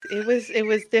it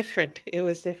was different. It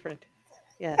was different.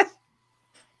 Yes.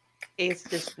 It's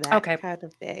just that Okay. kind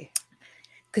of day.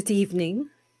 Good evening.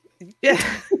 Yeah.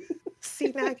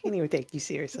 See, now I can't even take you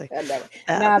seriously. I know.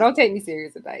 Um, Nah, don't take me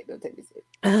serious tonight. Don't take me serious.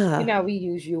 You uh, know we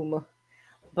use humor,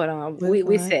 but move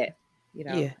we on. set.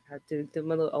 Yeah. I do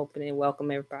my little opening.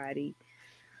 Welcome everybody.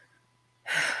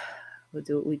 We'll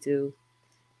do what we do.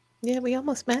 Yeah, we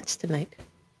almost matched tonight.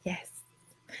 Yes.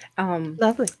 Um,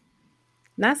 Lovely.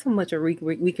 Not so much a week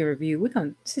in review. We're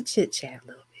gonna chit chat a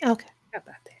little bit. Okay. How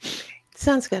about that? Okay.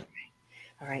 Sounds good.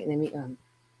 All right. Let me go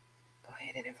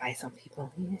ahead and invite some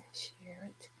people in. Share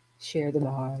it. Share the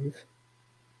live.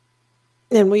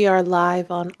 And we are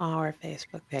live on our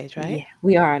Facebook page, right? Yeah,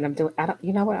 we are, and I'm doing. I don't.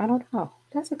 You know what? I don't know.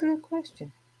 That's a good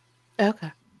question.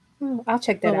 Okay. I'll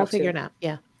check that Well, we'll out figure too. it out.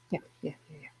 Yeah. Yeah, yeah,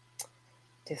 yeah, yeah.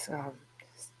 Just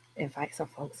invite some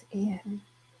folks in.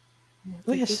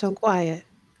 We are so quiet.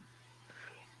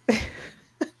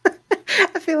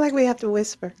 I feel like we have to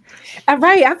whisper. All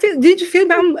right. I feel. Did you feel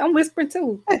that I'm whispering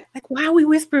too? Like, why are we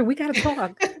whispering? We gotta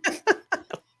talk.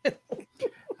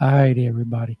 All right,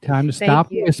 everybody. Time to Thank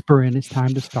stop you. whispering. It's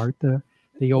time to start the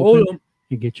Hold open on.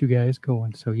 and get you guys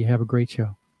going. So you have a great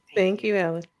show. Thank you,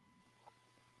 Ellen.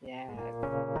 Yeah.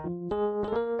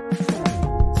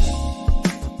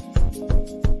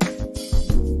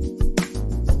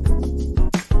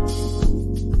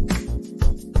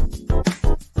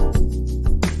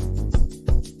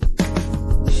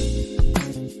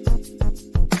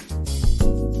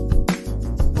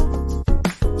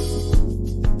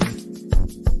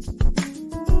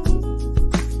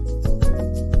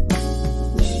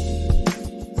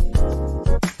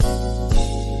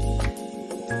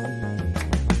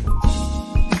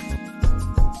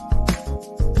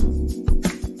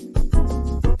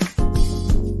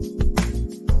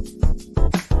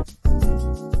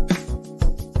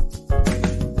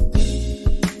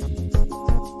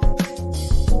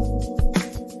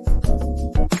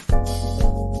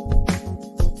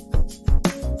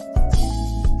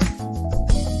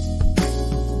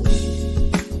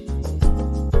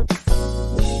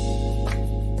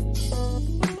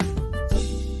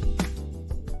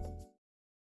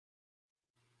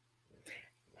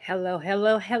 Hello,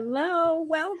 hello, hello. Hello.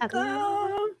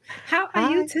 Welcome. How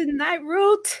are you Hi. tonight,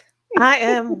 Ruth? I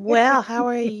am well. How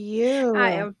are I you?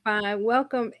 am fine.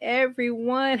 Welcome,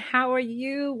 everyone. How are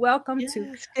you? Welcome to.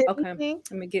 Yes. Good Okay, evening.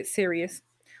 let me get serious.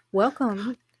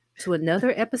 Welcome to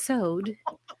another episode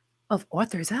of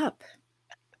Authors Up.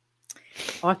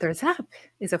 Authors Up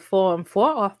is a forum for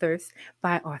authors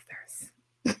by authors.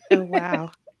 Oh,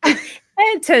 wow.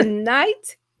 And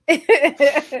tonight,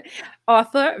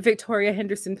 author Victoria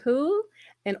Henderson Poole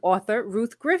and author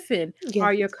Ruth Griffin Yes.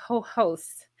 are your co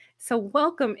hosts. So,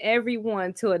 welcome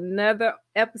everyone to another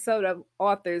episode of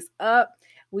Authors Up.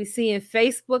 We see in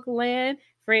Facebook land,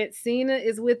 Francina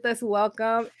is with us.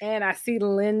 Welcome. And I see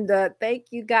Linda. Thank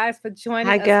you guys for Hi,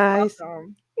 joining us. guys.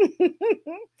 Welcome.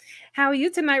 How are you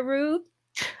tonight, Ruth?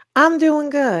 I'm doing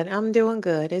good. I'm doing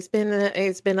good. It's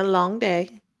been a long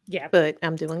day, Yeah, but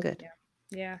I'm doing good.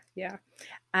 yeah, yeah.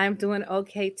 I'm doing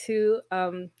okay too.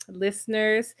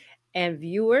 Listeners and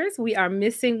viewers, we are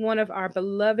missing one of our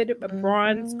beloved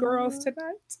bronze girls Mhm.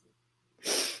 tonight.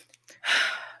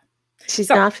 She's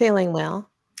So, not feeling well.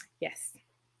 yes.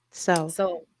 So,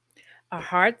 So, our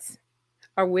hearts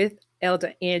are with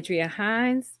Elder Andrea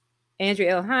Hines.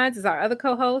 Andrea L. Hines is our other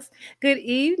co host. Good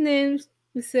evening,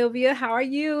 Miss Sylvia. How are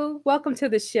you? Welcome to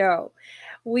the show.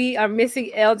 We are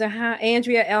missing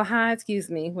Andrea L. Hines. Excuse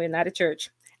me, we're not a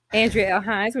church. Andrea L.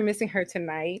 Hines, we're missing her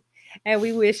tonight. And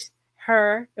we wish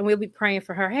her, and we'll be praying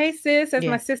for her. Hey, sis, that's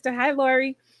my yes. sister. Hi,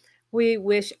 Lori. We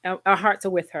wish our hearts are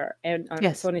with her. And so,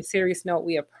 Yes. on a serious note,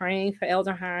 we are praying for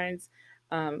Elder Hines.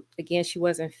 Again, she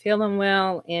wasn't feeling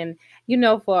well. And,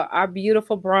 for our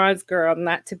beautiful bronze girl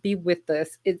not to be with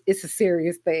us, it's a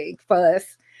serious thing for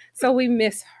us. So we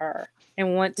miss her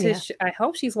and want to, Yeah. I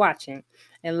hope she's watching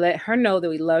and let her know that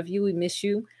we love you. We miss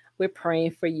you. We're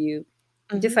praying for you,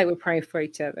 just Hmm. like we're praying for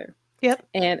each other. Yep.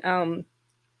 And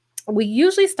we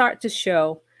usually start the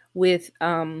show with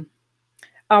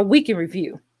our week in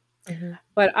review. Hmm.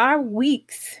 But our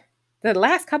weeks, the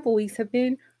last couple weeks have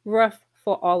been rough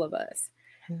for all of us.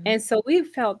 Hmm. And so we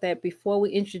felt that before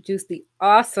we introduce the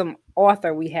awesome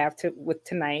author we have with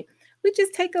tonight, we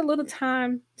just take a little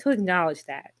time to acknowledge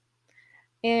that.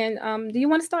 And do you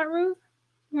want to start, Ruth?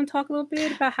 You want to talk a little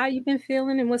bit about how you've been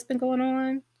feeling and what's been going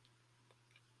on?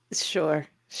 Sure.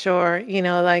 Sure.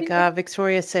 Like Yeah.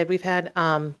 Victoria said, we've had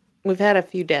a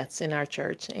few deaths in our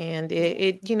church, and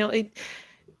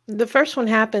the first one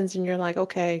happens, and you're like,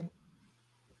 okay,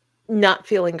 not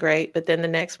feeling great, but then the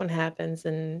next one happens,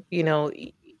 and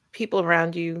people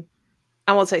around you,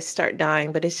 I won't say start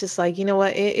dying, but it's just like, you know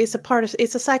what? It's a part of,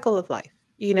 it's a cycle of life.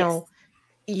 You Yes. know,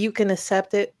 you can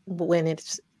accept it when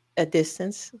it's a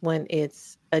distance, when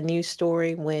it's a news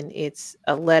story, when it's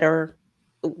a letter,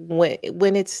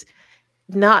 when it's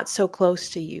not so close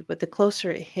to you, but the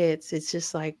closer it hits, it's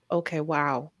just like, okay,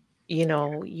 wow.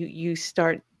 You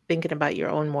start thinking about your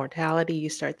own mortality. You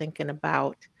start thinking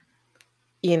about,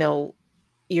 you know,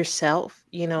 yourself.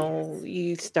 Yes.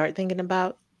 You start thinking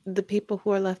about the people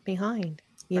who are left behind,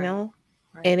 you Right. know?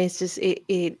 Right. And it's just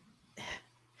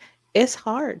it's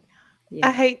hard. I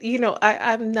Yeah. hate,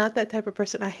 I'm not that type of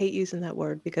person. I hate using that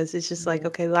word because it's just like, Yeah.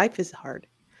 okay, life is hard.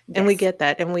 And we Yes. get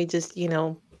that. And we just,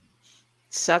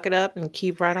 suck it up and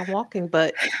keep right on walking.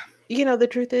 But, the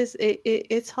truth is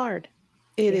it's hard.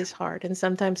 It Yeah. is hard. And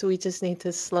sometimes we just need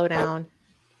to slow down,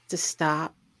 to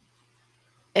stop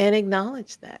and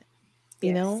acknowledge that, you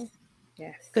Yes. know,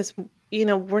 Yes. because,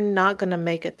 we're not going to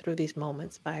make it through these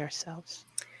moments by ourselves.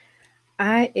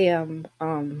 I am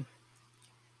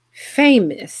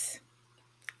famous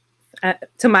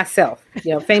to myself.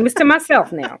 Famous to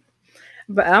myself now.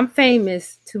 But I'm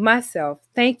famous to myself.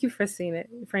 Thank you,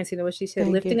 Francina, what she said, Thank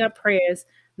you. lifting up prayers,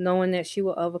 knowing that she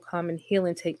will overcome and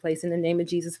healing take place in the name of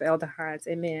Jesus for Elder Hines.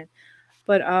 Amen.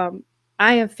 But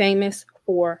I am famous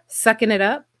for sucking it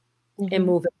up and Hmm.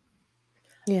 moving.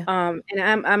 Yeah. And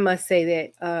I must say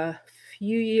that a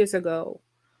few years ago,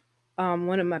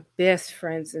 one of my best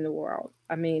friends in the world,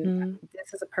 I mean, Hmm.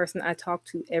 this is a person I talk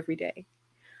to every day,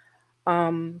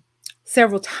 um,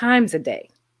 several times a day,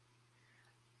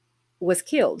 was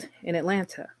killed in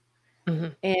Atlanta. Hmm.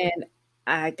 And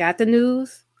I got the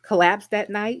news, collapsed that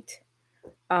night.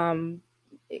 Um,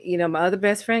 my other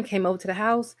best friend came over to the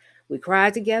house. We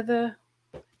cried together.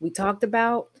 We talked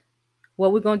about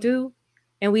what we're going to do.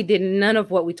 And we did none of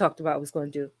what we talked about was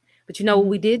going to do. But you know what Hmm.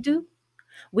 we did do?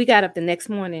 We got up the next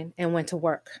morning and went to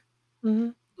work Hmm.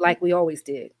 like we always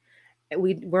did.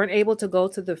 We weren't able to go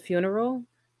to the funeral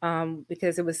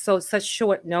because it was such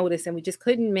short notice and we just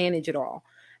couldn't manage it all.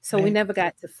 So we Right. never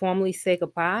got to formally say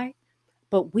goodbye,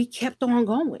 but we kept on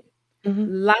going. Hmm.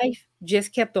 Life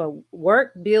just kept on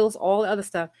work, bills, all the other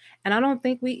stuff. And I don't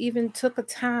think we even took a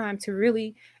time to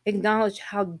really acknowledge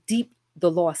how deep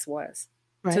the loss was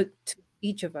Right. to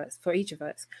each of us, for each of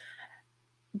us.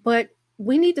 But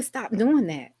we need to stop doing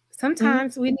that. Hmm.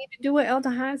 Sometimes we need to do what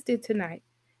Elder Hines did tonight.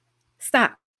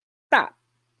 Stop. Stop.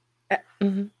 Uh,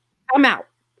 Hmm. Time out.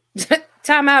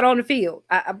 Time out on the field.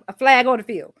 A flag on the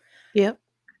field. Yep.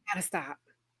 Gotta stop.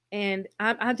 And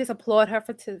I just applaud her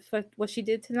for what she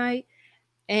did tonight.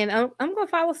 And I'm gonna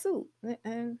follow suit.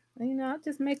 And I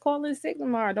just may call in sick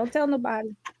tomorrow. Don't tell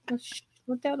nobody. Shh,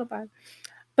 don't tell nobody.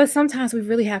 But sometimes we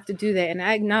really have to do that. And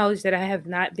I acknowledge that I have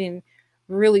not been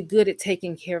really good at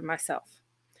taking care of myself.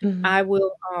 Hmm. I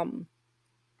will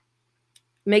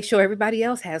make sure everybody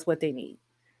else has what they need.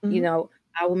 You Hmm. know,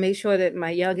 I will make sure that my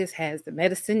youngest has the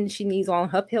medicine she needs on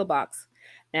her pill box.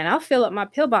 And I'll fill up my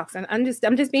pill box. And I'm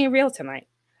just being real tonight.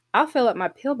 I'll fill up my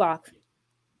pill box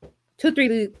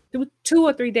 2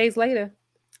 or 3 days later.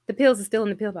 The pills are still in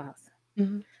the pill box.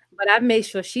 Hmm. But I've made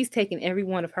sure she's taken every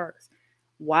one of hers.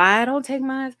 Why I don't take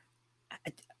mine,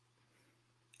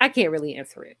 I can't really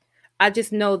answer it. I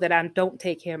just know that I don't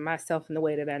take care of myself in the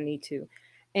way that I need to.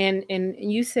 And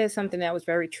you said something that was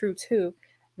very true too,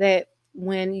 that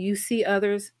when you see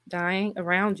others dying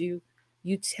around you,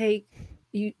 you take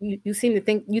you seem to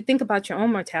think about your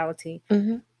own mortality.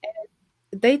 Hmm.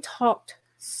 They talked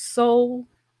so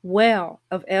well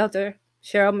of Elder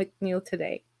Cheryl McNeil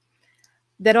today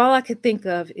that all I could think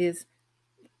of is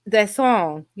that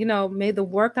song, may the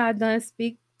work I done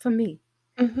speak for me.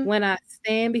 Hmm. When I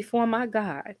stand before my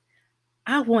God,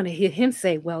 I want to hear him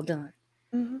say, well done.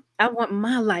 Hmm. I want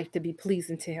my life to be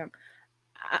pleasing to him.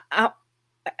 I,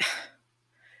 I,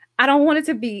 I don't want it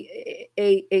to be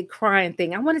a crying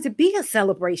thing. I want it to be a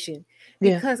celebration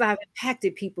Yeah. because I've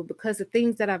impacted people, because of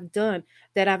things that I've done,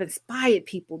 that I've inspired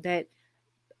people, that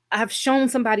I've shown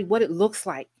somebody what it looks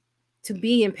like to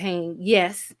be in pain,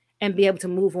 yes, and be able to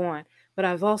move on. But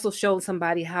I've also showed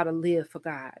somebody how to live for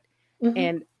God. Hmm.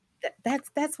 And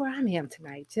that's where I am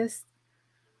tonight. Just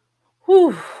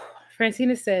whew.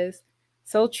 Francina says,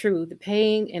 so true. The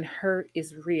pain and hurt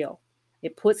is real.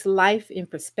 It puts life in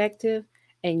perspective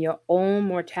and your own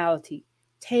mortality.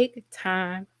 Take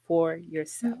time for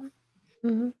yourself. Hmm.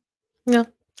 Hmm. Yeah.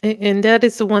 And that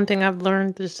is the one thing I've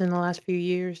learned just in the last few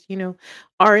years.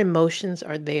 Our emotions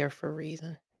are there for a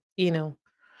reason, you know,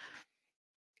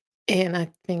 and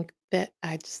I think that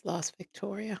I just lost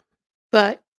Victoria.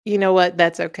 But you know what?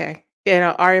 That's okay.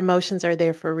 Our emotions are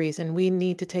there for a reason. We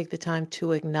need to take the time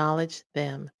to acknowledge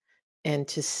them and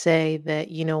to say that,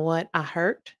 you know what? I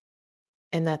hurt.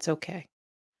 and that's okay.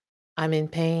 I'm in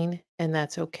pain, and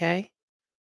that's okay.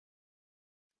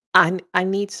 I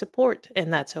need support,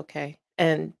 and that's okay.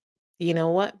 And you know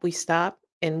what? We stop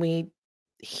and we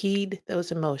heed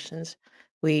those emotions.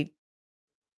 We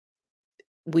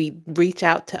we reach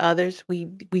out to others. We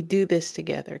do this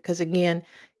together because again,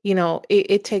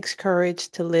 it takes courage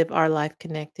to live our life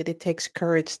connected. It takes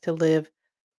courage to live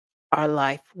our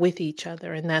life with each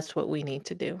other, and that's what we need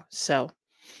to do. So,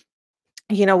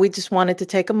 we just wanted to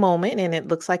take a moment, and it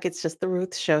looks like it's just the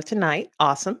Ruth show tonight.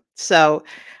 Awesome. So,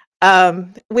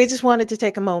 we just wanted to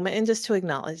take a moment and just to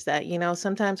acknowledge that,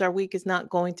 sometimes our week is not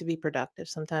going to be productive.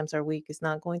 Sometimes our week is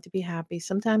not going to be happy.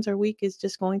 Sometimes our week is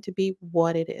just going to be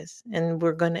what it is. And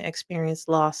we're going to experience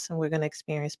loss and we're going to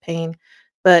experience pain.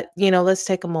 But, let's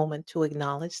take a moment to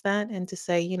acknowledge that and to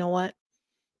say, you know what?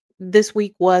 This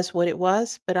week was what it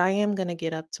was, but I am going to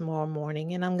get up tomorrow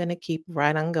morning and I'm going to keep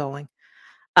right on going.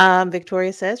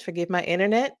 Victoria says, forgive my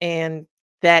internet. And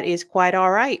that is quite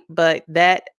all right. But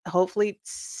that hopefully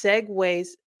segues,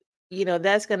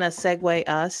 that's going to segue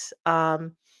us.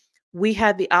 We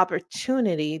had the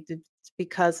opportunity to,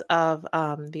 because of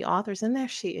the authors, and there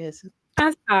she is.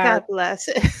 I'm sorry. God bless.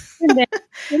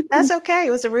 That's okay.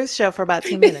 It was a Ruth show for about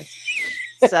 2 minutes.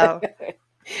 So,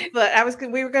 but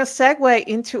we were going to segue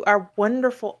into our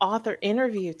wonderful author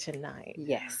interview tonight.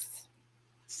 Yes.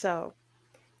 So,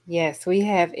 yes, we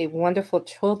have a wonderful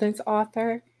children's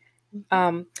author.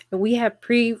 And we have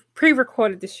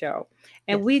pre-recorded the show.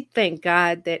 And yes. we thank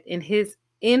God that in his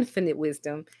infinite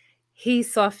wisdom, he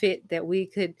saw fit that we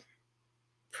could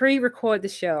pre-record the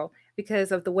show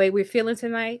because of the way we're feeling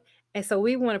tonight. And so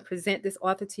we want to present this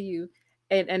author to you.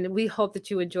 And we hope that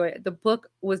you enjoy it. The book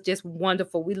was just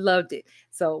wonderful. We loved it.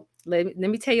 So let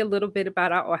me tell you a little bit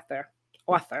about our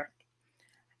author.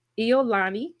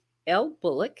 Iolani L.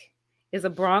 Bullock is a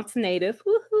Bronx native.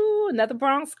 Woohoo, another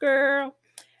Bronx girl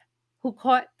who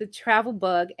caught the travel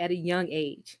bug at a young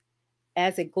age.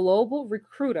 As a global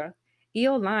recruiter,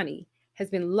 Iolani has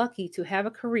been lucky to have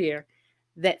a career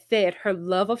that fed her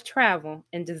love of travel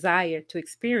and desire to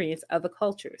experience other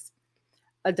cultures.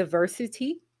 A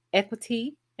diversity,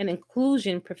 equity, and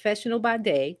inclusion professional by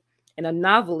day and a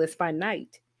novelist by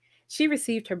night, she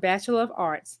received her Bachelor of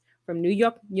Arts from New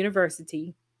York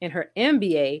University and her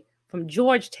MBA from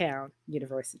Georgetown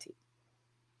University.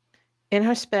 In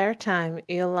her spare time,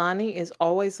 Iolani is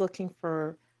always looking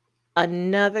for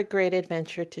another great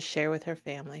adventure to share with her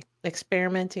family,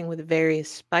 experimenting with various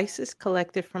spices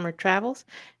collected from her travels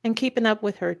and keeping up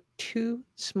with her 2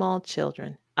 small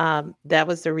children. That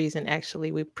was the reason,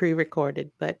 actually, we pre recorded,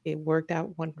 but it worked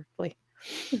out wonderfully.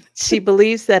 She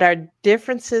believes that our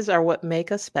differences are what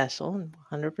make us special,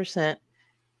 100%,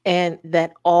 and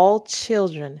that all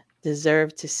children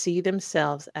deserve to see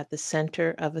themselves at the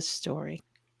center of a story.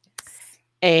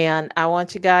 And I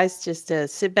want you guys just to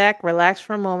sit back, relax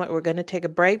for a moment. We're going to take a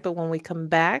break, but when we come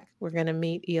back, we're going to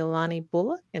meet Iolani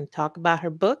Bullock and talk about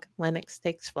her book, Lennox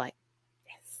Takes Flight.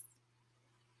 Yes.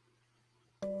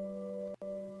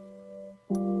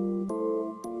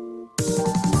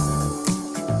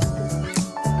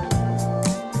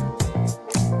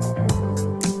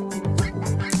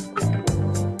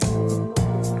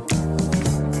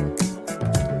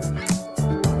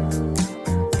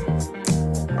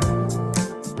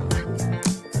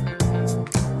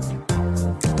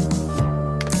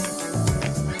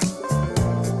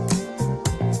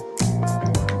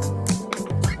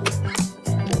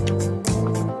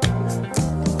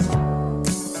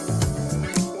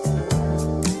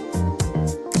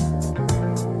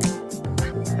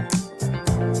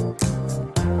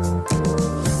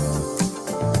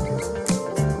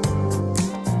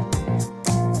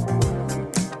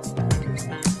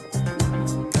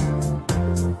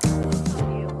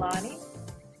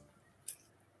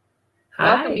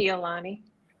 Welcome, Iolani.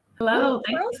 Hello,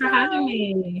 thanks for having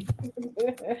me.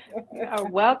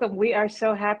 Welcome. We are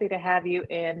so happy to have you.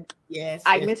 And Yes.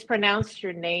 I mispronounced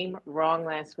your name wrong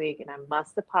last week, and I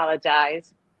must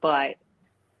apologize, but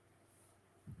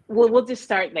we'll just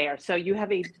start there. So you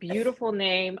have a beautiful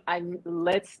name.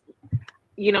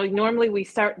 Normally we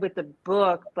start with the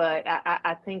book, but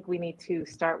I think we need to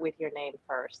start with your name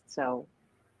first. So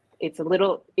it's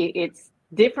it's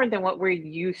different than what we're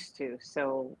used to.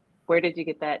 So where did you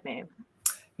get that name?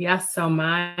 Yes, so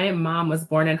my mom was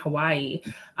born in Hawaii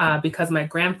because my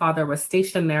grandfather was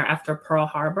stationed there after Pearl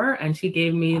Harbor, and she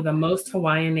gave me the most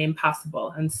Hawaiian name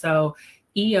possible. And so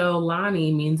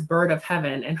Iolani means bird of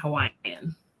heaven in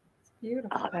Hawaiian. Beautiful.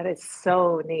 Oh, that is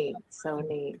so neat, so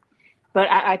neat. But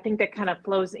I think that kind of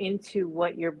flows into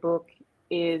what your book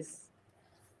is,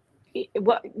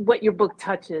 what your book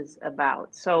touches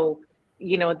about. So,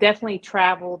 definitely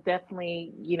travel,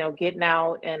 definitely, getting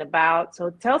out and about. So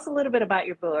tell us a little bit about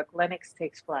your book, Lennox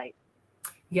Takes Flight.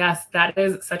 Yes, that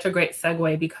is such a great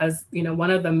segue because,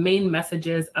 one of the main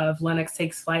messages of Lennox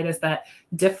Takes Flight is that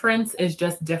difference is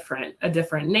just different. A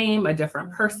different name, a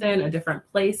different person, a different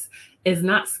place is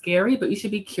not scary, but you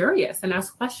should be curious and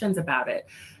ask questions about it.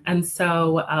 And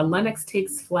so Lennox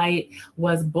Takes Flight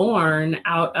was born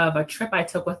out of a trip I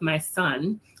took with my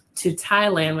son to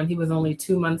Thailand when he was only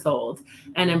 2 months old.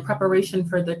 And in preparation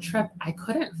for the trip, I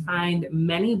couldn't find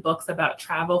many books about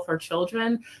travel for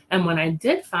children. And when I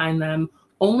did find them,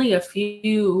 only a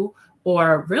few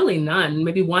or really none,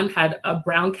 maybe one had a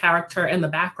brown character in the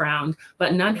background,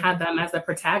 but none had them as the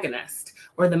protagonist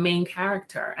or the main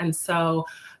character. And so,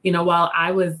 while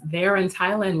I was there in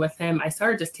Thailand with him, I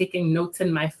started just taking notes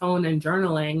in my phone and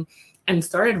journaling and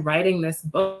started writing this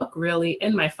book really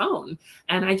in my phone.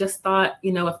 And I just thought,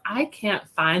 if I can't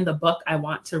find the book I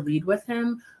want to read with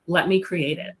him, let me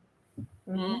create it.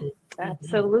 Mm-hmm.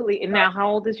 Absolutely. And now, how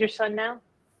old is your son now?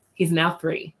 He's now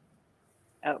 3.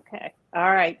 Okay. All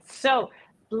right. So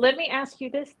let me ask you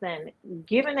this then.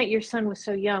 Given that your son was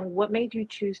so young, what made you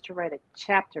choose to write a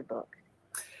chapter book?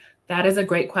 That is a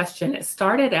great question. It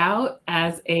started out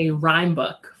as a rhyme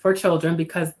book for children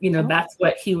because, that's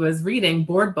what he was reading,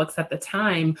 board books at the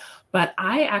time. But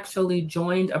I actually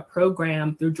joined a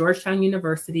program through Georgetown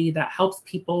University that helps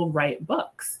people write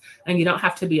books. And you don't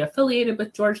have to be affiliated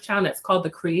with Georgetown. It's called the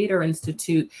Creator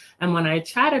Institute. And when I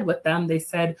chatted with them, they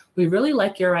said, we really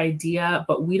like your idea,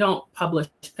 but we don't publish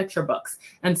picture books.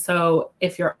 And so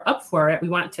if you're up for it, we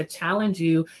want to challenge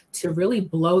you to really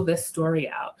blow this story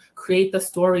out, create the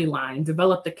storyline,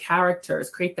 develop the characters,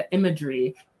 create the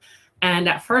imagery. And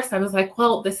at first I was like,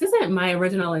 well, this isn't my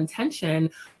original intention.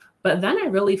 But then I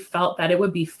really felt that it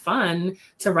would be fun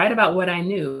to write about what I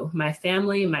knew, my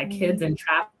family, my kids, and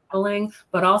traveling,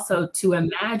 but also to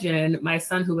imagine my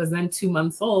son, who was then 2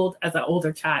 months old, as an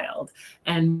older child.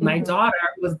 And my daughter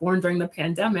was born during the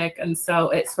pandemic. And so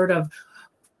it sort of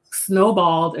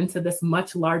snowballed into this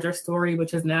much larger story,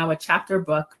 which is now a chapter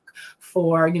book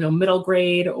for middle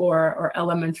grade or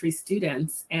elementary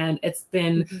students. And it's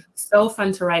been so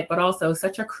fun to write, but also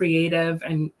such a creative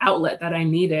and outlet that I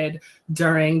needed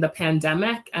during the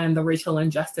pandemic and the racial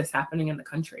injustice happening in the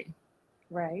country.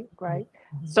 Right.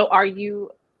 So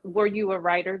were you a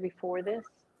writer before this?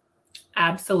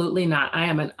 Absolutely not. I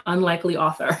am an unlikely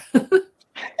author. Oh,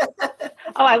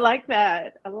 I like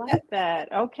that.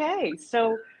 Okay.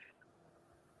 So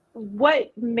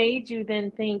what made you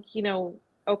then think,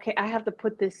 okay, I have to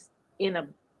put this in a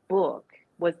book?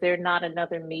 Was there not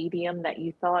another medium that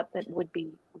you thought that would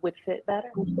fit better?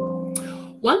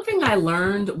 One thing I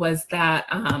learned was that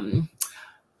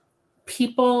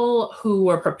people who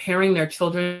were preparing their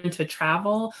children to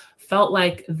travel felt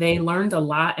like they learned a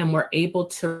lot and were able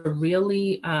to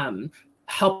really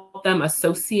help them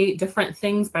associate different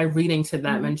things by reading to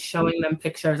them and showing them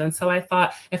pictures. And so I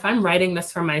thought, if I'm writing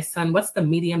this for my son, what's the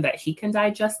medium that he can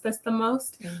digest this the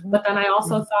most? But then I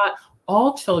also thought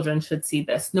all children should see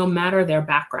this, no matter their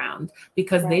background,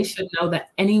 because they should know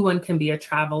that anyone can be a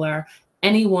traveler.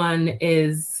 Anyone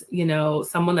is,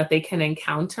 someone that they can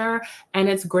encounter. And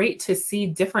it's great to see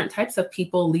different types of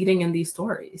people leading in these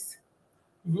stories.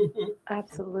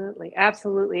 Absolutely.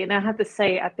 And I have to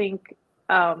say, I think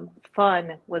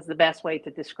fun was the best way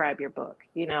to describe your book.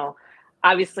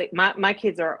 Obviously my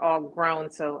kids are all grown,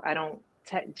 so I don't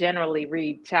generally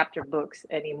read chapter books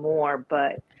anymore,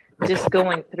 but just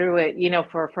going through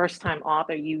it, for a first time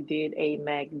author, you did a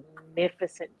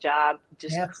magnificent job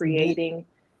just creating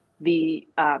the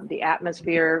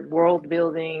atmosphere, world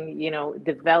building,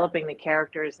 developing the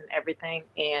characters and everything.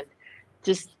 And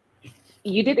just,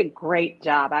 you did a great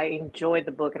job. I enjoyed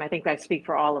the book. And I think I speak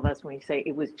for all of us when we say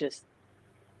it was just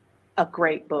a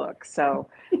great book. So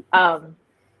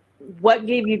what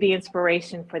gave you the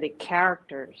inspiration for the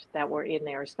characters that were in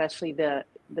there, especially the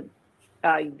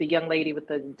young lady with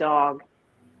the dog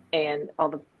and all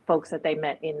the folks that they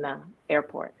met in the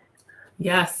airport?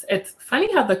 Yes, it's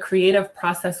funny how the creative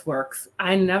process works.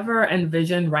 I never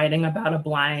envisioned writing about a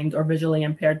blind or visually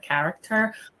impaired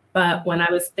character. But when I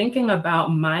was thinking about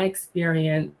my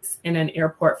experience in an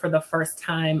airport for the first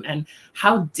time and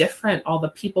how different all the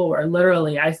people were,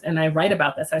 literally, I write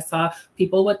about this. I saw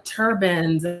people with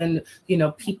turbans and,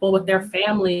 people with their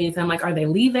families. And like, are they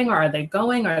leaving or are they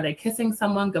going? Are they kissing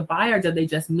someone goodbye or did they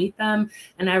just meet them?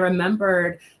 And I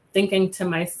remembered thinking to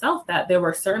myself that there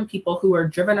were certain people who were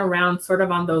driven around sort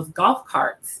of on those golf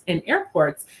carts in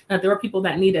airports, and that there were people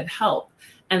that needed help.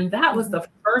 And that was the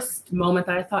first moment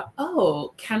that I thought,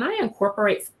 oh, can I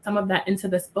incorporate some of that into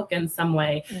this book in some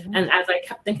way? And as I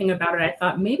kept thinking about it, I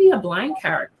thought maybe a blind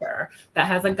character that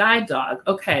has a guide dog.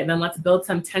 Okay, then let's build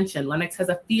some tension. Lennox has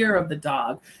a fear of the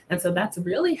dog. And so that's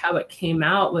really how it came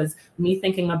out, was me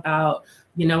thinking about,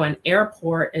 an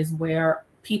airport is where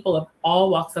people of all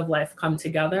walks of life come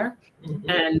together.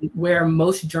 And where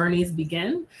most journeys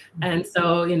begin. And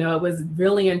so, it was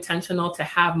really intentional to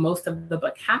have most of the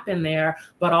book happen there,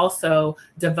 but also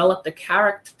develop the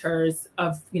characters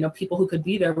of, people who could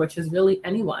be there, which is really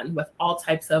anyone with all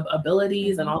types of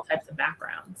abilities and all types of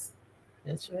backgrounds.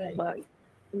 That's right. Well,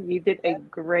 you did a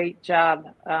great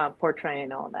job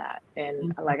portraying all that.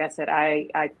 And like I said,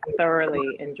 I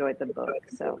thoroughly enjoyed the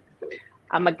book. So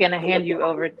I'm going to hand you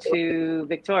over to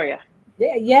Victoria.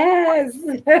 Yes.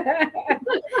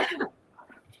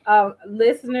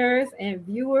 Listeners and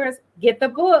viewers, get the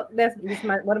book. That's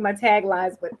one of my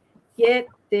taglines, but get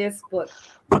this book.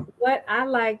 What I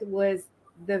liked was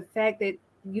the fact that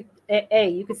you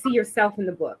could see yourself in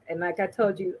the book. And like I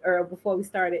told you before we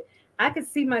started, I could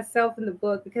see myself in the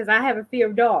book because I have a fear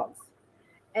of dogs.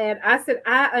 And I said,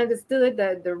 I understood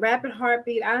the rapid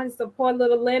heartbeat. I understood poor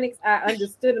little Lennox. I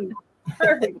understood him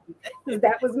perfectly because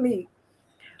that was me.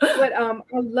 But I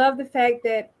love the fact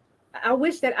that I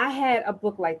wish that I had a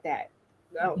book like that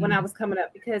when I was coming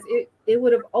up, because it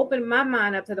would have opened my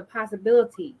mind up to the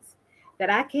possibilities that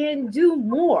I can do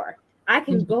more. I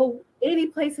can go any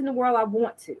place in the world I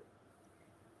want to,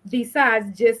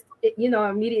 besides just,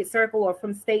 immediate circle or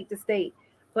from state to state.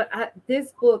 But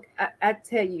this book, I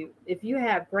tell you, if you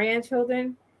have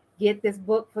grandchildren, get this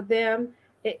book for them.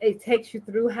 It takes you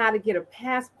through how to get a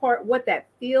passport, what that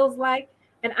feels like.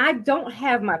 And I don't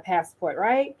have my passport,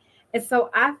 right? And so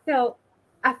I felt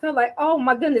like, oh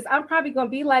my goodness, I'm probably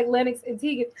gonna be like Lennox and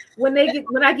Tegan when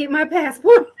I get my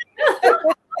passport.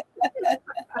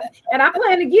 And I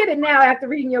plan to get it now after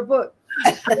reading your book.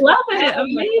 I love it.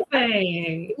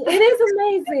 Amazing. It is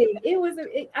amazing. It was.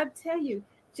 I tell you,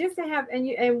 just to have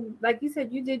and like you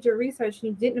said, you did your research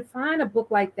and you didn't find a book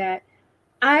like that.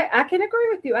 I can agree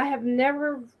with you. I have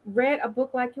never read a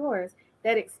book like yours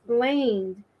that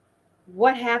explained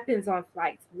what happens on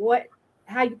flights,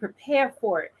 how you prepare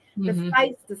for it, the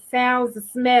sights, the sounds, the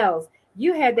smells.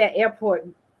 You had that airport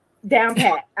down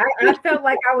pat. I felt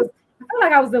like I was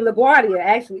in LaGuardia,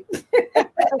 actually.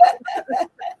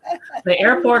 The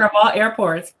airport of all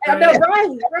airports. Right?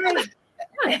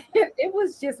 Right. It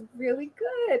was just really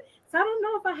good. So I don't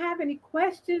know if I have any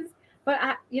questions, but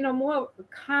more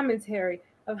commentary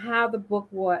of how the book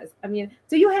was. I mean,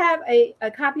 do you have a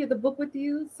copy of the book with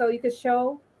you so you could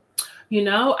show?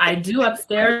 I do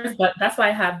upstairs, but that's why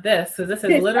I have this. So this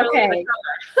is literally the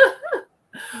cover.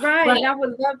 Right. But,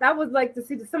 I would like to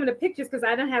see some of the pictures because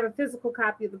I don't have a physical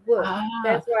copy of the book.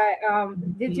 That's why.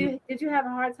 Did you have a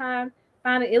hard time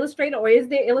finding an illustrator, or is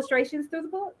there illustrations through the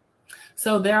book?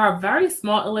 So there are very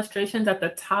small illustrations at the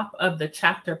top of the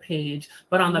chapter page,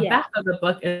 but on the back of the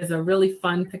book is a really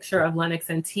fun picture of Lennox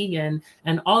and Tegan.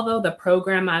 And although the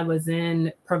program I was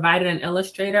in provided an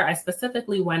illustrator, I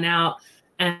specifically went out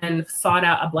and sought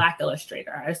out a Black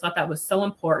illustrator. I just thought that was so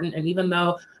important. And even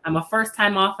though I'm a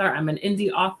first-time author, I'm an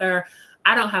indie author,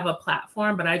 I don't have a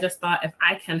platform, but I just thought if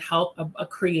I can help a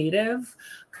creative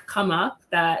come up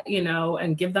that,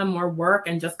 and give them more work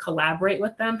and just collaborate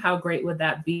with them, how great would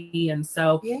that be? And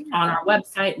so on our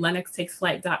website,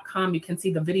 lennoxtakesflight.com, you can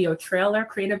see the video trailer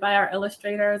created by our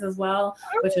illustrators as well,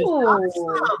 which is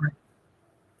awesome.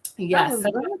 Yes,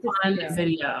 such a fun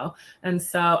video. And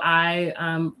so I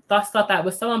thought that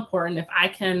was so important. If I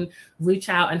can reach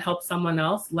out and help someone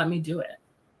else, let me do it.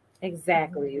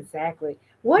 Exactly.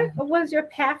 What was your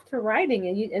path to writing?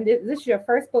 And this is your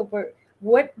first book, but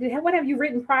what have you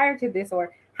written prior to this,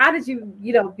 or how did you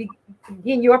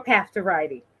begin your path to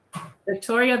writing?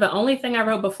 Victoria, the only thing I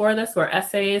wrote before this were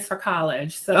essays for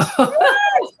college. So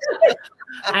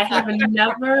I have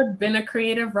never been a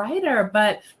creative writer,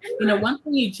 but one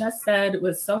thing you just said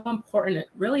was so important,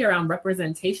 really around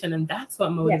representation, and that's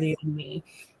what motivated me.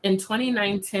 In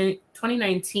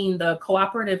 2019, the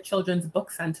Cooperative Children's Book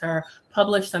Center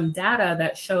published some data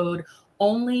that showed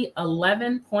only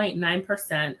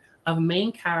 11.9% of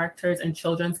main characters in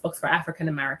children's books were African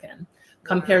American,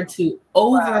 compared to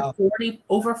over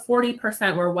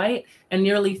 40% were white and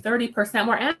nearly 30%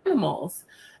 were animals.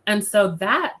 And so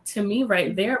that, to me,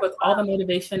 right there was all the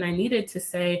motivation I needed to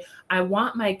say, I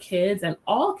want my kids and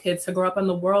all kids to grow up in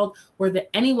the world where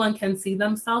anyone can see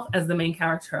themselves as the main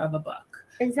character of a book.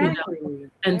 Exactly.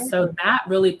 And so that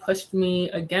really pushed me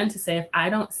again to say, if I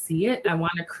don't see it, I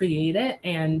want to create it.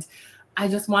 And I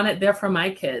just want it there for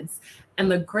my kids. And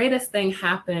the greatest thing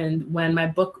happened when my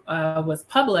book was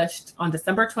published on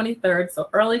December 23rd, so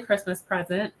early Christmas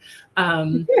present.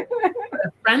 A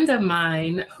friend of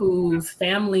mine whose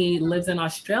family lives in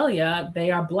Australia, they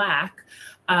are Black.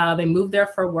 They moved there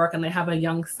for work and they have a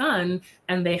young son,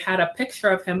 and they had a picture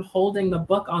of him holding the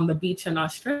book on the beach in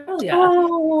Australia.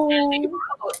 Oh. And he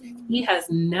wrote, he has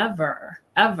never,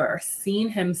 ever seen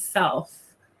himself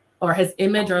or his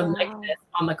image or likeness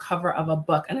on the cover of a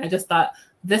book. And I just thought,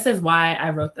 this is why I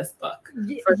wrote this book.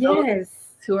 For those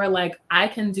who are like, I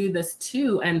can do this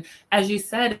too. And as you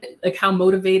said, like how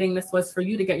motivating this was for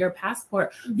you to get your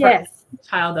passport. Yes. For a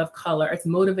child of color, it's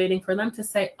motivating for them to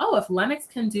say, oh, if Lennox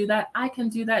can do that, I can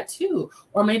do that too.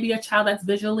 Or maybe a child that's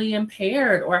visually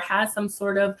impaired or has some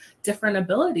sort of different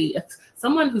ability. If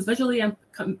someone who's visually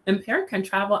impaired can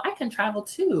travel, I can travel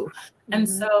too. Mm-hmm. And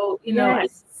so, you know, I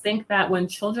think that when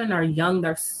children are young,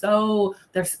 they're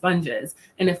sponges.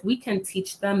 And if we can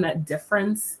teach them that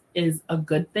difference is a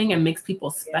good thing and makes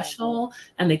people special,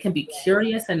 and they can be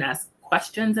curious and ask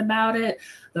questions about it,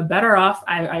 the better off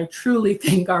I truly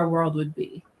think our world would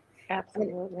be.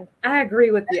 Absolutely. I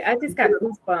agree with you. I just got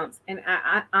goosebumps. And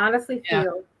I honestly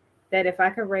feel that if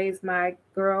I could raise my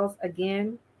girls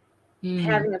again,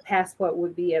 having a passport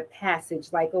would be a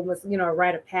passage, like almost, you know, a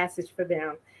rite of passage for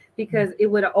them, because it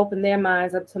would have opened their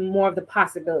minds up to more of the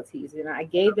possibilities. You know, I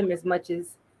gave them as much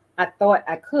as I thought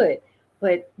I could,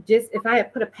 but just if I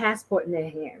had put a passport in their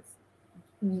hands,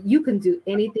 you can do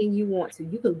anything you want to.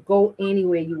 You can go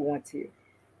anywhere you want to.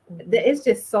 It's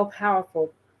just so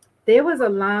powerful. There was a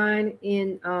line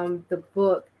in the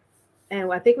book,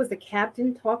 and I think it was the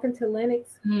captain talking to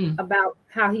Lennox about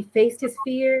how he faced his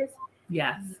fears.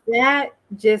 Yes. That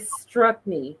just struck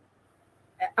me.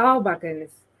 Oh my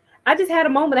goodness. I just had a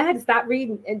moment. I had to stop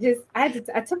reading and I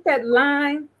took that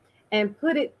line and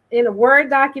put it in a Word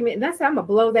document, and I said, I'm gonna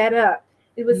blow that up.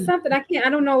 It was something I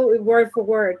don't know word for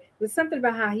word. It was something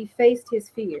about how he faced his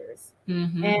fears.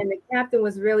 And the captain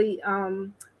was really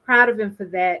proud of him for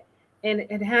that,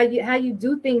 and how you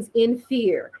do things in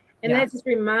fear. And that just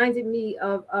reminded me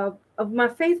of my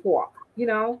faith walk, you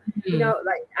know,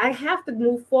 like I have to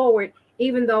move forward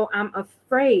even though I'm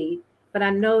afraid, but I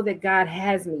know that God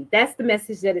has me. That's the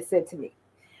message that it said to me.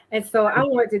 And so I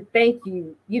wanted to thank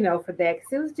you, you know, for that,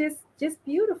 because it was just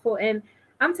beautiful. And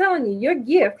I'm telling you, your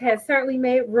gift has certainly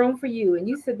made room for you. And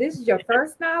you said this is your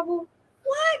first novel?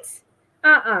 What?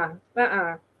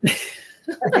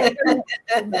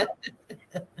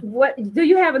 What, do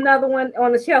you have another one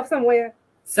on the shelf somewhere?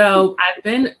 So I've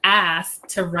been asked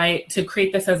to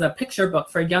create this as a picture book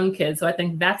for young kids. So I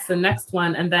think that's the next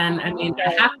one. And then, I mean,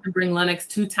 I have to bring Lennox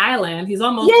to Thailand. He's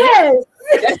almost there.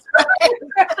 That's right.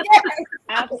 Yes,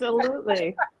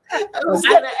 absolutely. I was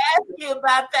going to ask you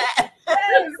about that.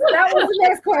 Yes, that was the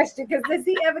next question. Because does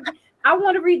he ever? I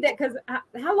want to read that, because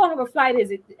how long of a flight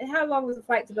is it? How long was the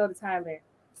flight to go to Thailand?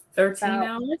 13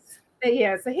 hours.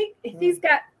 Yeah, so he's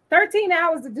got 13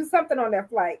 hours to do something on that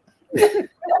flight.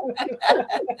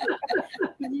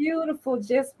 Beautiful,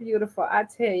 just beautiful. I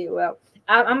tell you, well,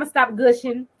 I'm gonna stop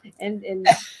gushing and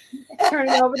turn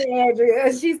it over to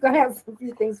Andrea. She's gonna have some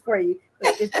few things for you.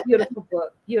 It's a beautiful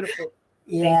book, beautiful.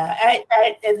 Yeah,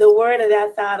 I and the word that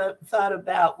I thought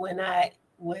about when I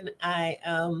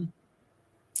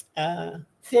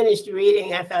finished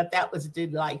reading, I thought that was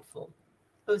delightful.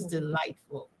 It was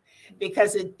delightful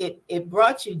because it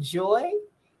brought you joy.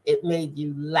 It made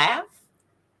you laugh.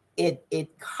 It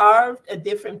carved a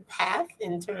different path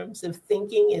in terms of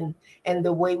thinking and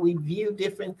the way we view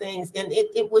different things. And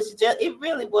it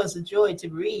really was a joy to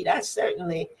read. I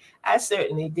certainly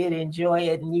did enjoy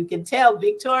it. And you can tell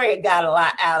Victoria got a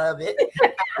lot out of it,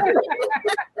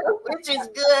 which is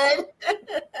good.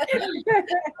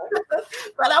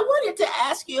 But I wanted to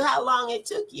ask you how long it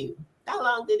took you. How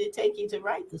long did it take you to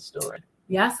write the story?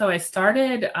 Yeah, so I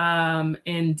started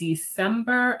in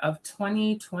December of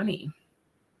 2020.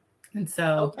 And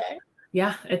so,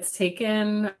 yeah, it's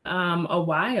taken a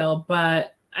while,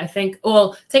 but I think,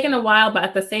 taken a while, but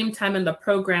at the same time in the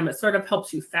program, it sort of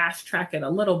helps you fast track it a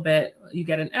little bit. You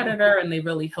get an editor and they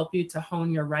really help you to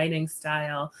hone your writing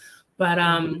style. But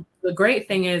the great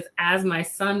thing is, as my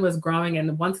son was growing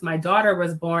and once my daughter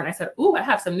was born, I said, ooh, I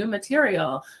have some new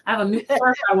material. I have a new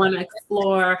part I want to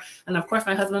explore. And of course,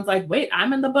 my husband's like, wait,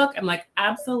 I'm in the book. I'm like,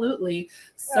 absolutely.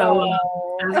 So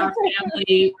as our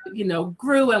family,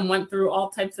 grew and went through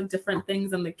all types of different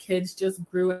things and the kids just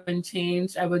grew and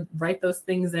changed, I would write those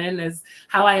things in as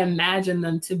how I imagined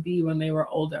them to be when they were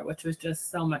older, which was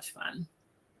just so much fun.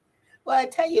 Well, I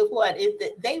tell you what,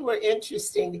 they were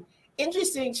interesting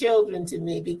children to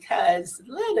me because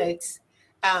Lennox,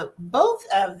 both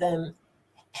of them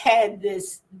had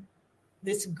this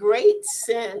this great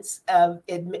sense of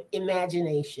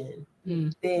imagination.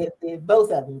 Mm. They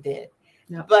both of them did.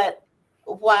 Yep. But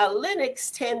while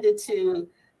Lennox tended to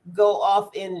go off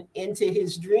into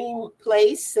his dream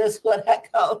place, that's what I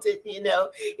called it, you know,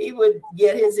 he would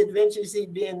get his adventures,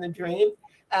 he'd be in the dream.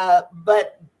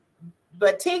 But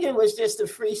Tegan was just a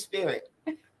free spirit.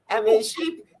 I mean,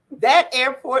 that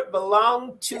airport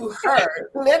belonged to her.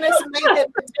 Lennox may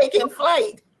have been taking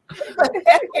flight, but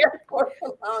that airport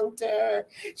belonged to her.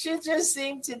 She just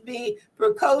seemed to be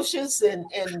precocious and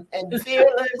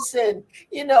fearless. And,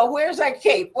 you know, where's our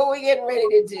cape? What are we getting ready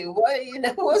to do? What, you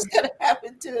know, what's going to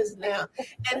happen to us now?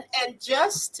 And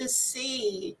just to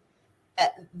see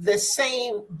the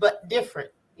same but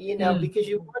different, you know, because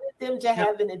you wanted them to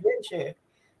have an adventure,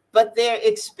 but their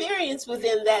experience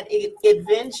within that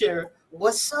adventure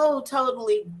was so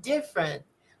totally different,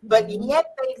 but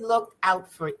yet they looked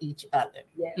out for each other.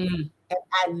 Yes. And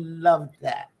I loved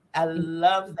that. I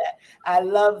love that. I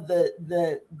love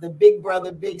the big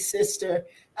brother, big sister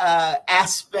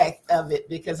aspect of it,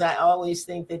 because I always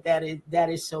think that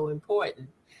is so important,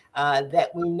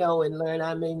 that we know and learn.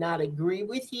 I may not agree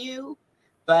with you,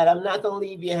 but I'm not going to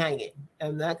leave you hanging.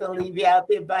 I'm not going to leave you out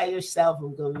there by yourself.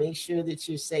 I'm going to make sure that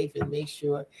you're safe and make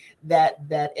sure that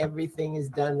everything is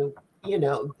done, you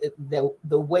know,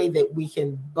 the way that we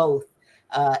can both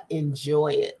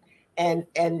enjoy it.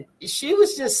 And she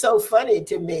was just so funny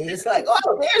to me. It's like,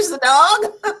 oh, there's the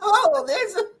dog. Oh,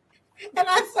 there's a, and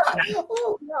I thought,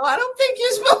 oh no, I don't think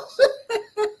you're supposed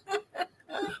to.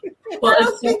 Well,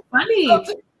 it's so funny.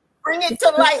 Bring it to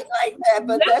light like that,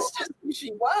 but that's just who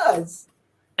she was.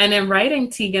 And in writing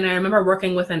Tegan, I remember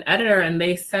working with an editor, and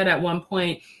they said at one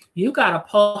point, you got to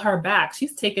pull her back.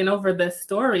 She's taking over this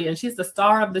story and she's the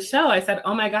star of the show. I said,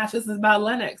 oh my gosh, this is about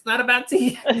Lennox, not about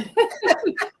Tegan.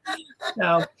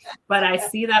 So, but I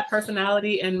see that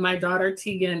personality in my daughter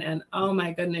Tegan, and oh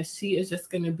my goodness, she is just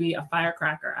going to be a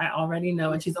firecracker. I already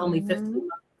know. And she's only 15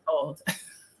 months old.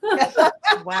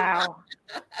 Wow.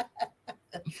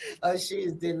 Oh, she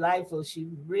is delightful. She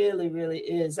really, really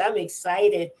is. I'm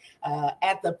excited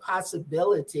at the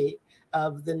possibility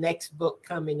of the next book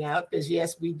coming out, because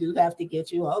yes, we do have to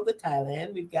get you all to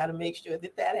Thailand. We've got to make sure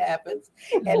that happens.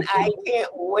 And I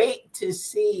can't wait to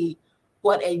see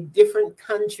what a different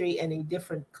country and a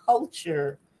different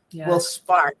culture will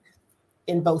spark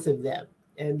in both of them.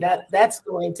 And that's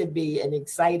going to be an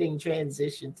exciting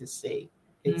transition to see.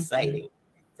 Exciting.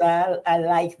 So I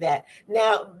like that.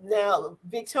 Now,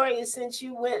 Victoria, since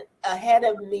you went ahead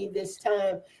of me this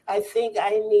time, I think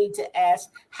I need to ask,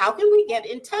 how can we get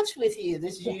in touch with you?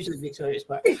 This is usually Victoria's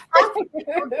part. How can we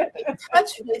get in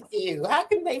touch with you? How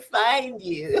can they find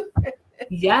you?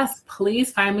 Yes,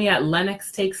 please find me at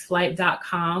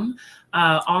lennoxtakesflight.com.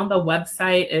 On the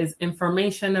website is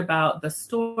information about the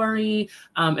story,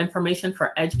 information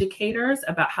for educators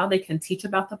about how they can teach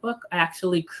about the book. I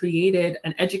actually created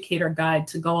an educator guide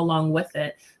to go along with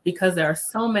it, because there are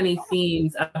so many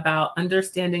themes about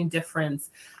understanding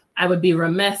difference. I would be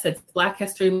remiss, it's Black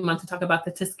History Month, to talk about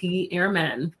the Tuskegee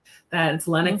Airmen. That's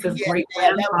Lennox's great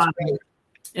grandfather.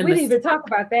 We didn't even talk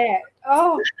about that.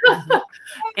 Oh,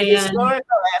 the historical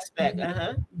aspect.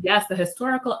 Yes, the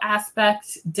historical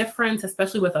aspect, difference,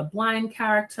 especially with a blind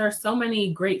character. So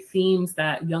many great themes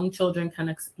that young children can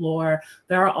explore.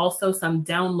 There are also some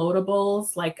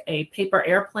downloadables, like a paper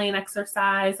airplane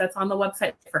exercise that's on the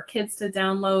website for kids to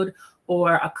download,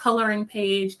 or a coloring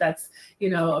page that's, you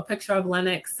know, a picture of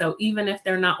Lennox. So even if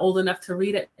they're not old enough to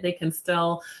read it, they can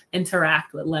still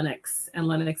interact with Lennox, and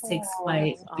Lennox Takes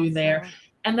Flight through there.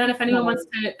 And then if anyone wants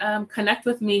to connect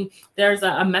with me, there's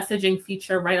a messaging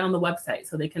feature right on the website.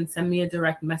 So they can send me a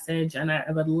direct message, and I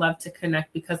would love to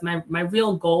connect, because my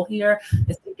real goal here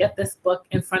is to get this book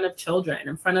in front of children,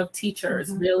 in front of teachers,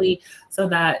 really, so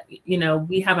that, you know,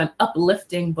 we have an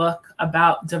uplifting book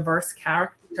about diverse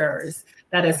characters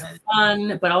that is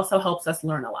fun, but also helps us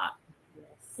learn a lot.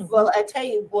 Well, I tell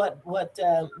you what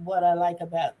I like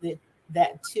about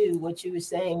that too, what you were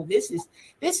saying, this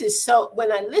is so,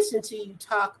 when I listen to you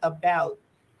talk about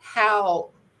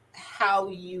how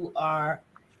you are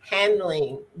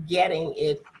handling getting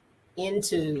it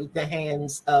into the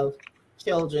hands of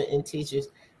children and teachers,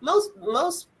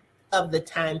 most of the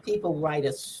time people write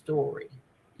a story.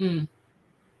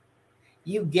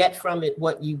 You get from it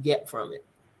what you get from it.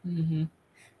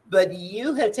 But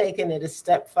you have taken it a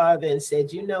step farther and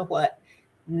said, you know what,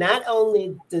 not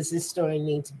only does this story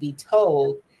need to be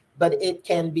told, but it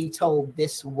can be told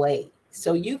this way.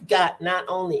 So you've got not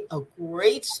only a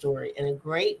great story and a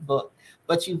great book,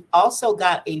 but you've also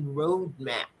got a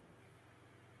roadmap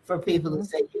for people to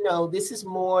say, this is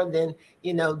more than,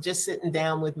 just sitting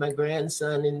down with my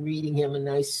grandson and reading him a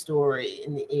nice story.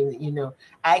 And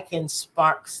I can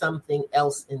spark something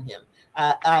else in him.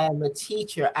 I am a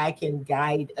teacher. I can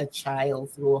guide a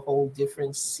child through a whole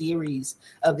different series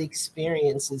of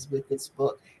experiences with this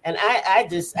book. And I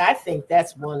think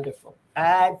that's wonderful.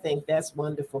 I think that's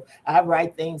wonderful. I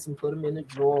write things and put them in a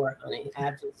drawer, honey.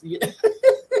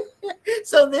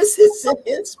 So this is an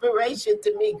inspiration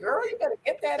to me. Girl, you better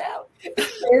get that out.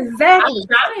 Exactly.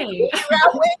 I'm trying. Figure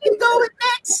out where you going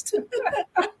next.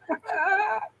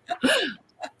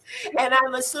 And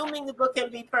I'm assuming the book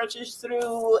can be purchased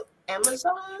through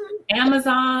Amazon,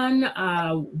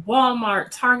 Walmart,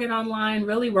 Target online,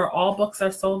 really where all books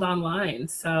are sold online.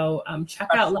 So check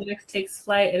out Lennox Takes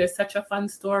Flight. It is such a fun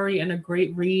story and a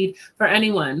great read for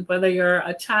anyone, whether you're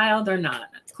a child or not.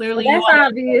 Clearly, that's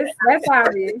obvious. That's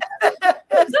obvious.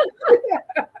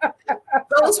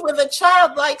 Those with a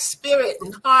childlike spirit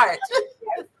and heart.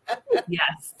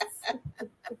 Yes.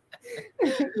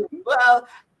 Well,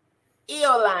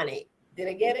 Iolani, did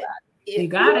I get it? You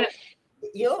got it.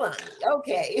 Iolani,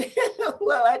 okay.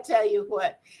 Well, I tell you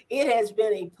what, it has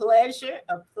been a pleasure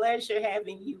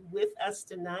having you with us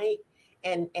tonight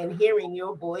and hearing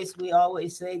your voice. We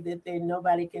always say that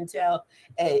nobody can tell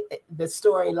the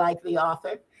story like the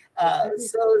author.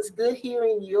 So it's good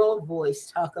hearing your voice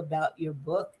talk about your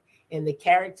book and the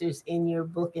characters in your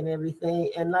book and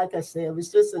everything. And like I said, it was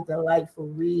just a delightful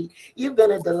read. You've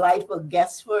been a delightful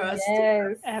guest for us.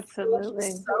 Yes, absolutely.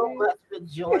 Thank you so much for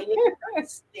joining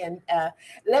us. And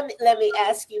let me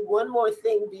ask you one more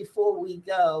thing before we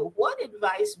go. What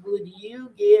advice would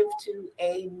you give to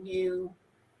a new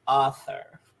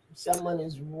author? Someone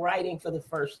is writing for the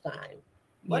first time.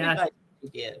 What advice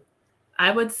would you give? I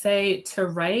would say to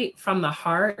write from the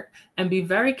heart and be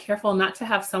very careful not to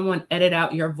have someone edit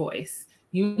out your voice.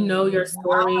 You know your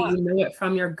story, you know it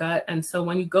from your gut. And so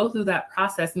when you go through that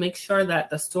process, make sure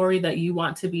that the story that you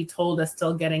want to be told is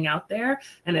still getting out there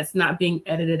and it's not being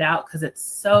edited out, because it's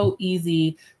so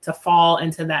easy to fall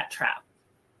into that trap.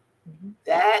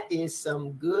 That is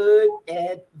some good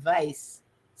advice.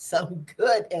 Some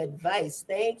good advice.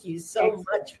 Thank you so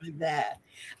much for that.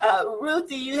 Ruth,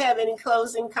 do you have any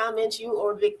closing comments, you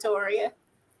or Victoria?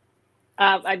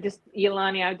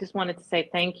 Iolani, I just wanted to say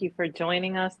thank you for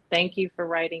joining us. Thank you for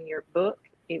writing your book.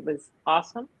 It was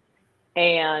awesome.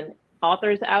 And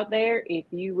authors out there, if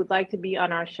you would like to be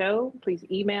on our show, please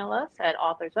email us at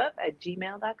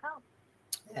authorsup@gmail.com.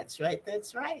 That's right.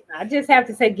 That's right. I just have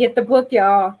to say, get the book,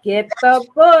 y'all. Get the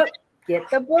book. Get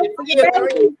the book. We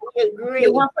agree.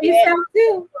 Get one for yourself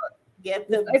too. Get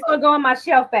the It's gonna go on my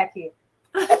shelf back here.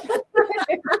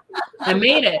 I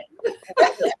made it.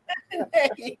 There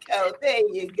you go. There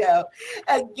you go.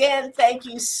 Again, thank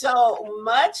you so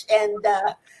much. And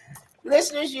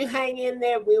listeners, you hang in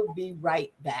there. We'll be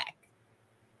right back.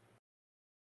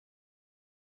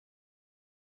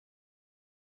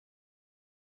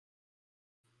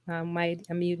 I'm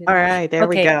muted. All right, there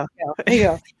we go. There you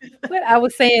go. But I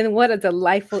was saying, what a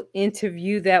delightful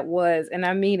interview that was. And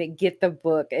I mean it, get the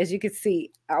book. As you can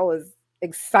see, I was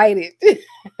excited.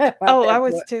 Oh, I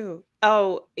was too.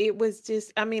 Oh, it was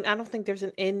just, I mean, I don't think there's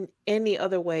any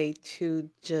other way to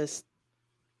just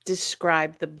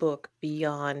describe the book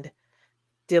beyond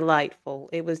delightful.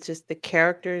 It was just, the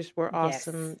characters were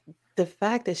awesome. Yes. The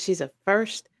fact that she's a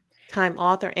first-time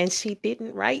author and she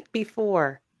didn't write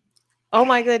before. Oh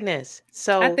my goodness.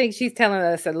 So I think she's telling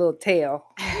us a little tale.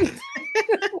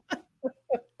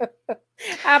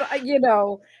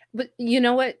 But you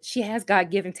know what? She has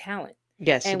God-given talent.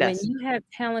 yes, she And when does. you have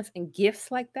talents and gifts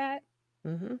like that,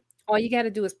 hmm all you got to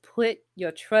do is put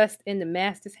your trust in the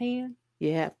master's hand,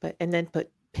 Yeah, and then put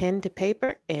pen to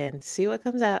paper and see what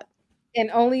comes out.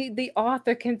 and only the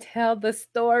author can tell the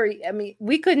story. I mean,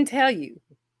 we couldn't tell you.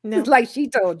 No, It's like she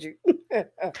told you.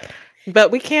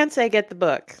 but we can say get the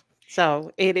book.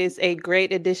 So it is a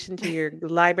great addition to your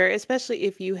library, especially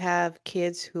if you have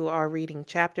kids who are reading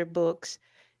chapter books,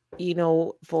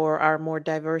 for our more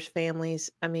diverse families.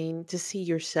 I mean, to see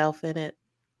yourself in it,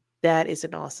 that is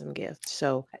an awesome gift.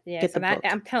 So Yes, get the and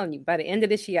book. I'm telling you, by the end of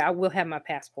this year, I will have my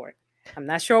passport. I'm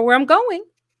not sure where I'm going,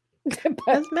 but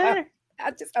Doesn't matter.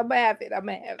 I'm gonna have it. I'm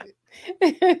gonna have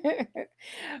it.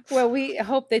 Well, we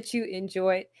hope that you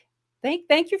enjoyed.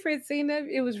 Thank you, Francina.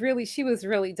 She was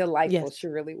really delightful. Yes. She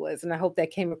really was, and I hope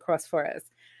that came across for us.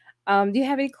 Do you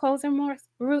have any closing remarks,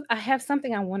 Ruth? I have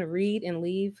something I want to read and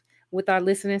leave with our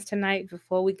listeners tonight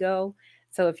before we go.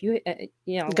 So if you, Go I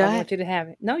ahead. want you to have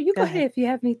it. No, you Go go ahead ahead. if you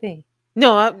have anything.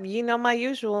 No, my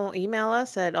usual. Email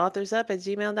us at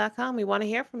authorsup@gmail.com. We want to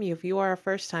hear from you. If you are a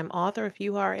first-time author, if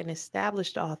you are an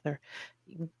established author,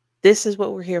 this is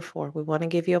what we're here for. We want to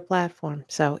give you a platform.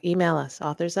 So email us,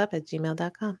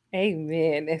 authorsup@gmail.com.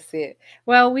 Amen. That's it.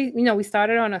 Well, we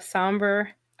started on a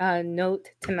somber note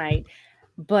tonight,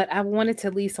 but I wanted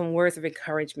to leave some words of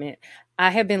encouragement. I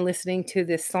have been listening to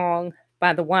this song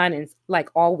by the Winans like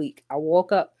all week. I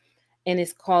woke up and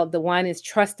it's called The Winans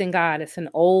Trust in God. It's an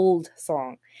old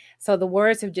song. So the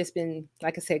words have just been,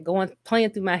 like I said, playing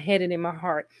through my head and in my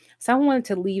heart. So I wanted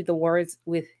to leave the words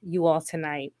with you all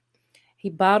tonight. He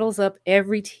bottles up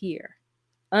every tear,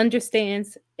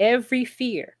 understands every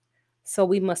fear. So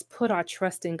we must put our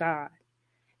trust in God.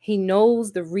 He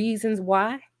knows the reasons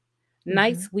why.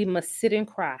 Nights we must sit and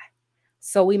cry.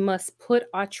 So we must put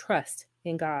our trust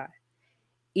in God.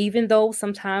 Even though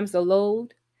sometimes the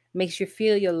load makes you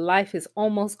feel your life is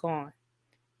almost gone,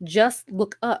 just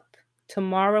look up.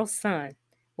 Tomorrow's sun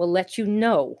will let you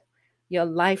know your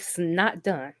life's not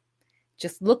done.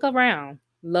 Just look around.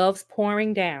 Love's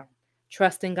pouring down.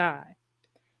 Trust in God.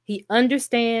 He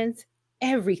understands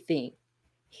everything.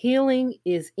 Healing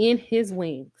is in his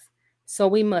wings. So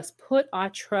we must put our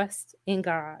trust in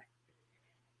God.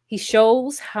 He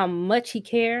shows how much he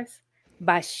cares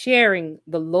by sharing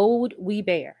the load we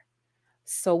bear.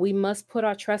 So we must put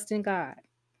our trust in God,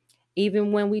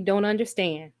 even when we don't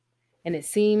understand and it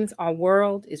seems our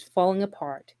world is falling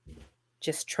apart.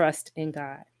 Just trust in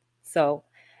God. So,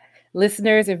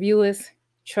 listeners and viewers,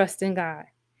 trust in God.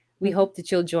 We hope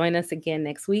that you'll join us again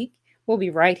next week. We'll be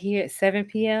right here at 7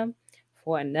 p.m.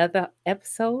 for another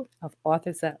episode of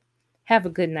Authors Up. Have a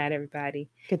good night, everybody.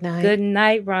 Good night. Good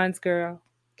night, Bronze Girl.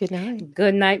 Good night.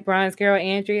 Good night, Bronze Girl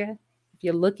Andrea. If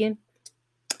you're looking,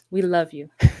 we love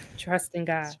you. Trust in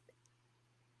God.